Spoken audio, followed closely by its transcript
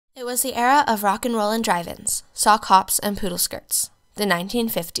It was the era of rock and roll and drive-ins, sock hops and poodle skirts, the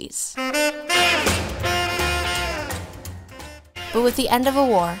 1950s. But with the end of a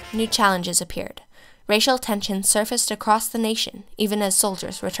war, new challenges appeared. Racial tensions surfaced across the nation, even as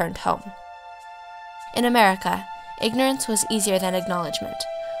soldiers returned home. In America, ignorance was easier than acknowledgement.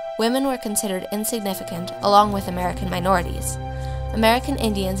 Women were considered insignificant, along with American minorities. American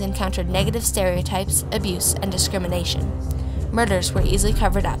Indians encountered negative stereotypes, abuse, and discrimination. Murders were easily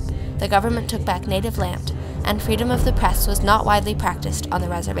covered up, the government took back native land, and freedom of the press was not widely practiced on the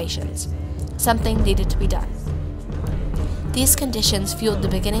reservations. Something needed to be done. These conditions fueled the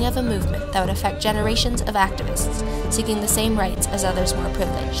beginning of a movement that would affect generations of activists seeking the same rights as others more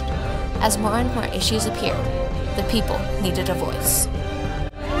privileged. As more and more issues appeared, the people needed a voice.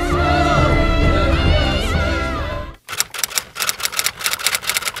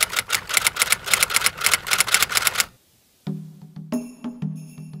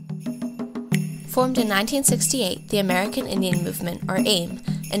 Formed in 1968, the American Indian Movement, or AIM,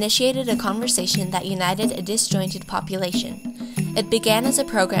 initiated a conversation that united a disjointed population. It began as a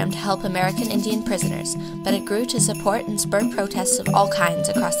program to help American Indian prisoners, but it grew to support and spur protests of all kinds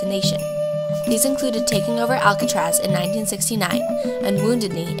across the nation. These included taking over Alcatraz in 1969 and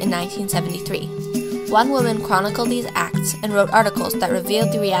Wounded Knee in 1973. One woman chronicled these acts and wrote articles that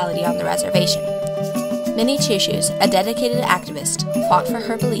revealed the reality on the reservation. Minnie Two Shoes, a dedicated activist, fought for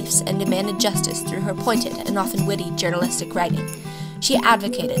her beliefs and demanded justice through her pointed and often witty journalistic writing. She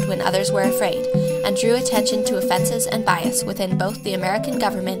advocated when others were afraid, and drew attention to offenses and bias within both the American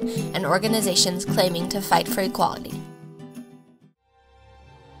government and organizations claiming to fight for equality.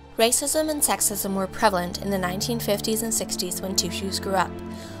 Racism and sexism were prevalent in the 1950s and 60s when Two Shoes grew up.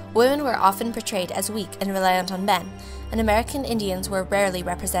 Women were often portrayed as weak and reliant on men, and American Indians were rarely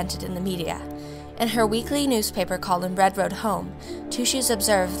represented in the media. In her weekly newspaper column Red Road Home, Two Shoes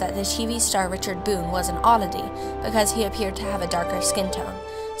observed that the TV star Richard Boone was an oddity because he appeared to have a darker skin tone,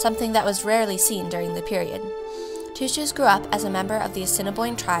 something that was rarely seen during the period. Two Shoes grew up as a member of the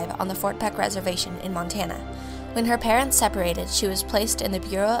Assiniboine tribe on the Fort Peck Reservation in Montana. When her parents separated, she was placed in the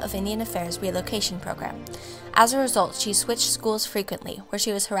Bureau of Indian Affairs relocation program. As a result, she switched schools frequently, where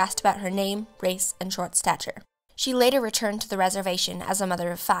she was harassed about her name, race, and short stature. She later returned to the reservation as a mother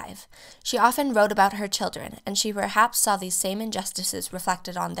of 5. She often wrote about her children, and she perhaps saw these same injustices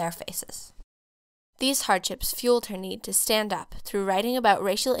reflected on their faces. These hardships fueled her need to stand up through writing about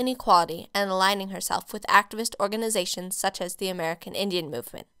racial inequality and aligning herself with activist organizations such as the American Indian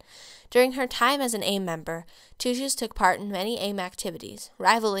Movement. During her time as an AIM member, Two Shoes took part in many AIM activities,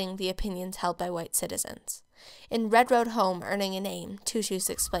 rivaling the opinions held by white citizens. In Red Road Home, Earning a Name, Two Shoes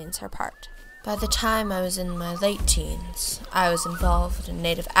explains her part. By the time I was in my late teens, I was involved in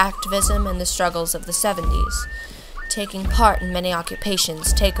Native activism and the struggles of the 70s, taking part in many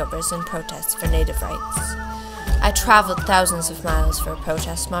occupations, takeovers, and protests for Native rights. I traveled thousands of miles for a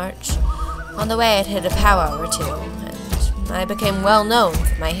protest march. On the way, I'd hit a powwow or two, and I became well known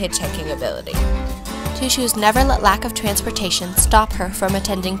for my hitchhiking ability. Two Shoes never let lack of transportation stop her from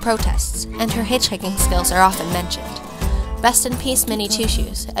attending protests, and her hitchhiking skills are often mentioned. Rest in peace, Minnie Two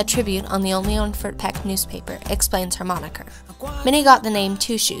Shoes, a tribute on the Only on Fort Peck newspaper, explains her moniker. Minnie got the name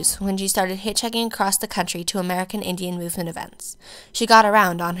Two Shoes when she started hitchhiking across the country to American Indian Movement events. She got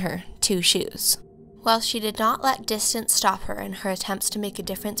around on her 2 shoes. While she did not let distance stop her in her attempts to make a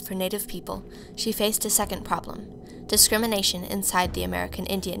difference for Native people, she faced a second problem: discrimination inside the American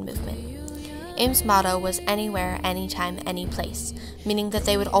Indian Movement. AIM's motto was anywhere, anytime, any place, meaning that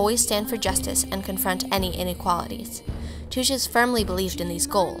they would always stand for justice and confront any inequalities. Two Shoes firmly believed in these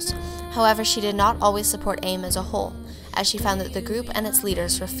goals. However, she did not always support AIM as a whole, as she found that the group and its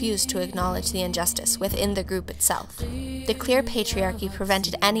leaders refused to acknowledge the injustice within the group itself. The clear patriarchy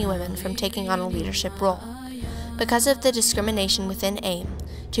prevented any women from taking on a leadership role. Because of the discrimination within AIM,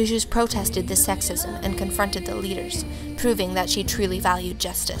 Two Shoes protested this sexism and confronted the leaders, proving that she truly valued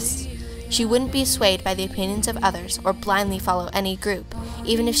justice. She wouldn't be swayed by the opinions of others or blindly follow any group,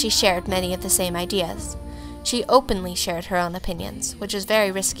 even if she shared many of the same ideas. She openly shared her own opinions, which was very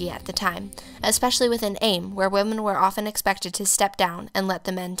risky at the time, especially within AIM, where women were often expected to step down and let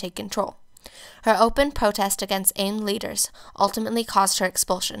the men take control. Her open protest against AIM leaders ultimately caused her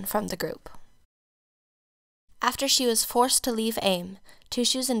expulsion from the group. After she was forced to leave AIM, Two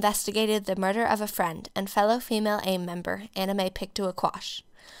Shoes investigated the murder of a friend and fellow female AIM member, Anna Mae Pictou-Aquash.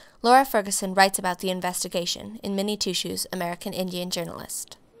 Laura Ferguson writes about the investigation in Minnie Two Shoes, American Indian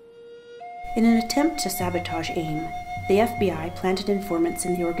journalist. In an attempt to sabotage AIM, the FBI planted informants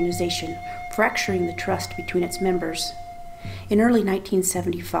in the organization, fracturing the trust between its members. In early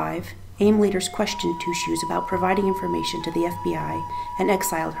 1975, AIM leaders questioned Two Shoes about providing information to the FBI and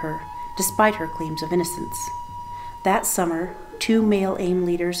exiled her, despite her claims of innocence. That summer, 2 male AIM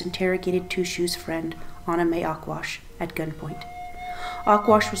leaders interrogated Two Shoes' friend, Anna Mae Aquash, at gunpoint.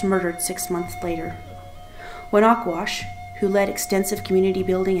 Aquash was murdered 6 months later. When Aquash, who led extensive community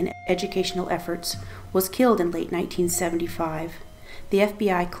building and educational efforts, was killed in late 1975, the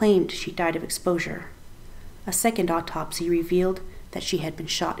FBI claimed she died of exposure. A second autopsy revealed that she had been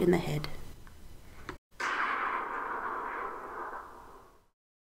shot in the head.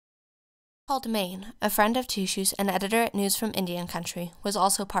 Paul Demain, a friend of Two Shoes and editor at News from Indian Country, was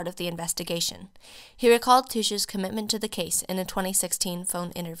also part of the investigation. He recalled Two Shoes' commitment to the case in a 2016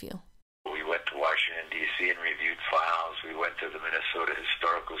 phone interview. We went to Washington, D.C. and reviewed files. We went to the Minnesota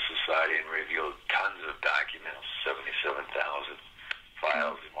Historical Society and reviewed tons of documents, 77,000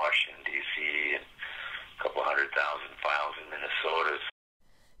 files in Washington, D.C. and a couple 100,000 files in Minnesota.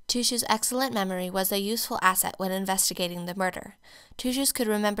 Two Shoes' excellent memory was a useful asset when investigating the murder. Two Shoes could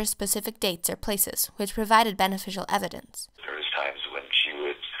remember specific dates or places, which provided beneficial evidence. There was times when she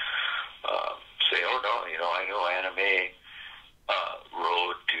would say, oh no, I know Anna Mae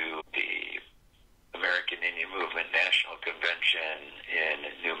rode to the American Indian Movement National Convention in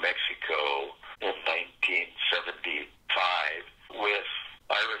New Mexico in 1975 with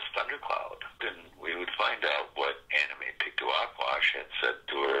Iris Thundercloud. And we would find out what Anna Mae Aquash had said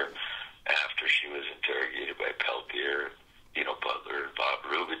to her after she was interrogated by Peltier, Butler, and Bob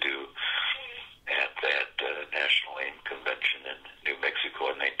Robidoux at that National AIM Convention in New Mexico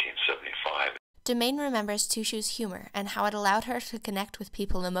in 1975. Demain remembers Two Shoes' humor and how it allowed her to connect with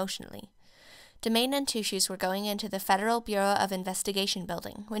people emotionally. Demain and Two Shoes were going into the Federal Bureau of Investigation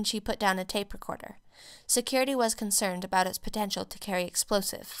building when she put down a tape recorder. Security was concerned about its potential to carry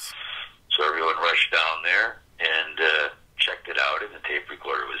explosives. So everyone rushed down there and checked it out, and the tape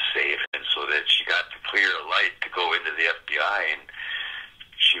recorder was safe. And so that she got the clear light to go into the FBI, and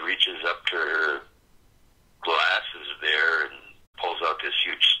she reaches up to her glasses there and pulls out this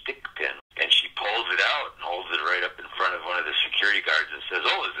huge stick pin, and she pulls it out and holds it right up in front of one of the security guards and says,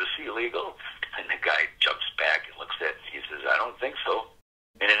 "Oh, is this illegal?" And the guy jumps back and looks at it, and he says, "I don't think so."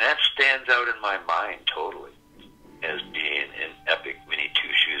 And that stands out in my mind totally as being an epic Minnie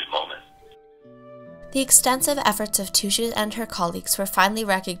Two Shoes moment. The extensive efforts of Two Shoes and her colleagues were finally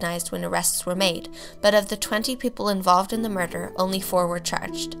recognized when arrests were made, but of the 20 people involved in the murder, only 4 were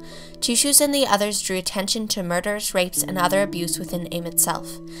charged. Two Shoes and the others drew attention to murders, rapes, and other abuse within AIM itself.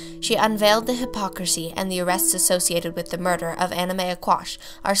 She unveiled the hypocrisy, and the arrests associated with the murder of Anna Mae Aquash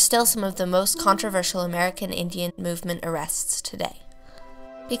are still some of the most controversial American Indian movement arrests today.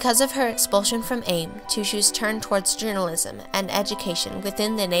 Because of her expulsion from AIM, Two Shoes turned towards journalism and education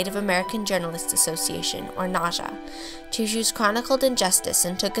within the Native American Journalists Association, or NAJA. Two Shoes chronicled injustice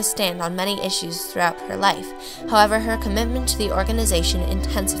and took a stand on many issues throughout her life. However, her commitment to the organization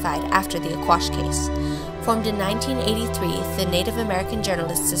intensified after the Aquash case. Formed in 1983, the Native American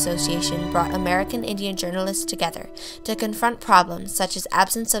Journalists Association brought American Indian journalists together to confront problems such as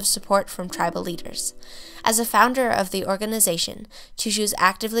absence of support from tribal leaders. As a founder of the organization, Two Shoes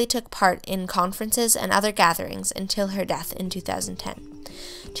actively took part in conferences and other gatherings until her death in 2010.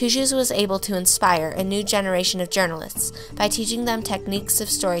 Two Shoes was able to inspire a new generation of journalists by teaching them techniques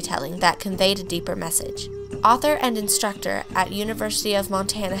of storytelling that conveyed a deeper message. Author and instructor at University of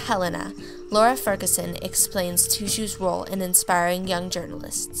Montana Helena, Laura Ferguson explains Two Shoes' role in inspiring young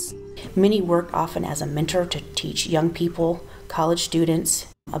journalists. Minnie worked often as a mentor to teach young people, college students,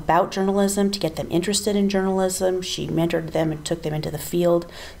 about journalism, to get them interested in journalism. She mentored them and took them into the field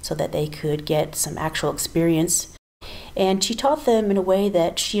so that they could get some actual experience. And she taught them in a way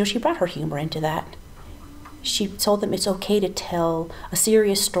that she brought her humor into that. She told them it's okay to tell a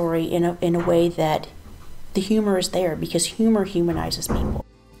serious story in a way that the humor is there, because humor humanizes people.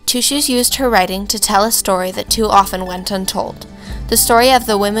 Two Shoes used her writing to tell a story that too often went untold. The story of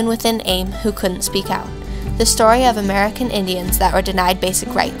the women within AIM who couldn't speak out. The story of American Indians that were denied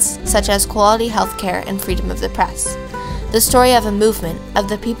basic rights, such as quality health care and freedom of the press. The story of a movement, of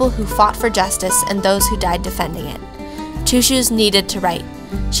the people who fought for justice and those who died defending it. Two Shoes needed to write.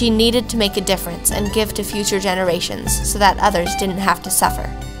 She needed to make a difference and give to future generations so that others didn't have to suffer.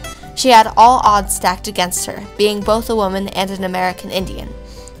 She had all odds stacked against her, being both a woman and an American Indian,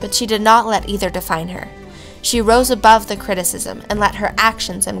 but she did not let either define her. She rose above the criticism and let her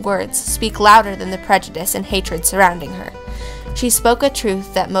actions and words speak louder than the prejudice and hatred surrounding her. She spoke a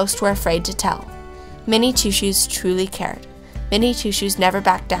truth that most were afraid to tell. Minnie Two Shoes truly cared. Minnie Two Shoes never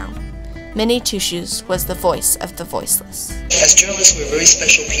backed down. Minnie Two Shoes was the voice of the voiceless. As journalists, we're very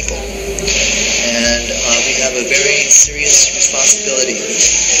special people. and we have a very serious responsibility.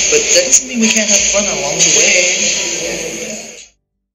 But that doesn't mean we can't have fun along the way.